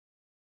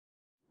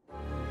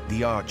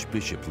the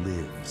Archbishop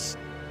lives.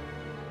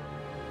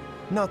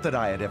 Not that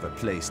I had ever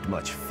placed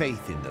much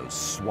faith in those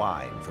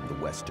swine from the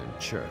Western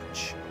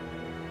Church.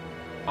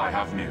 I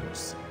have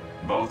news,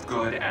 both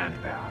good and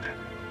bad.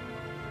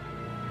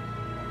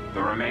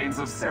 The remains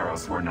of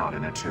Saros were not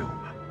in a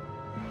tomb.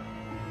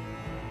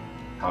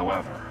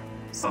 However,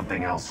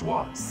 something else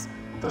was.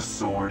 The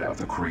Sword of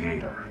the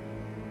Creator.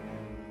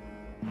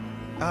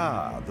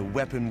 Ah, the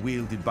weapon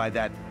wielded by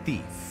that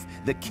thief,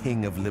 the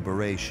King of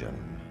Liberation.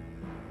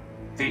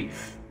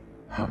 Thief?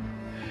 Huh.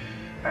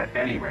 At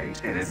any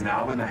rate, it is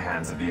now in the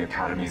hands of the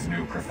Academy's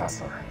new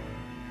professor.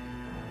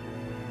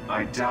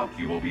 I doubt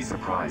you will be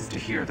surprised to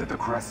hear that the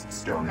Crest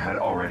Stone had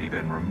already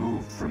been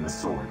removed from the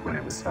sword when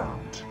it was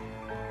found.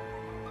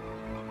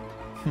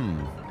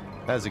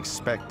 As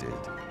expected.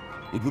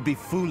 It would be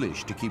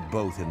foolish to keep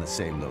both in the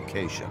same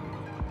location.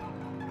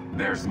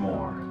 There's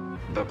more.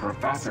 The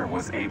professor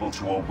was able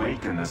to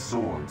awaken the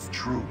sword's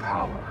true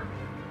power.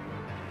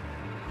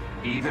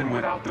 Even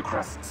without the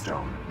Crest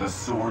Stone, the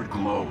sword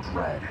glowed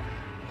red.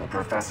 The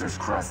professor's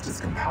crest is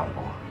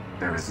compatible.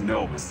 There is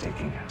no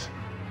mistaking it.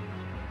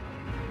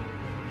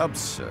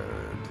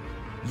 Absurd.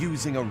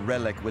 Using a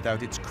relic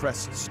without its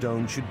Crest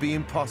Stone should be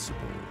impossible.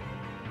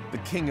 The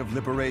King of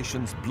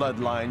Liberation's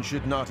bloodline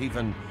should not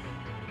even...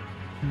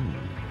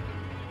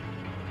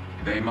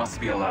 They must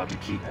be allowed to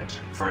keep it,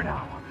 for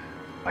now.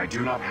 I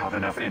do not have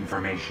enough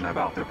information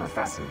about the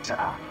professor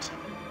to act.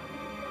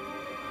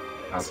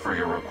 As for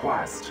your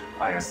request,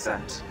 I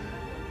assent.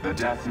 The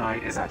Death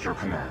Knight is at your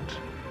command.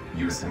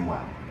 Use him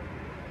well.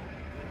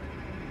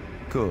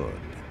 Good.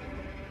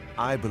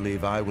 I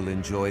believe I will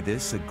enjoy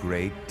this a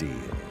great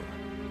deal.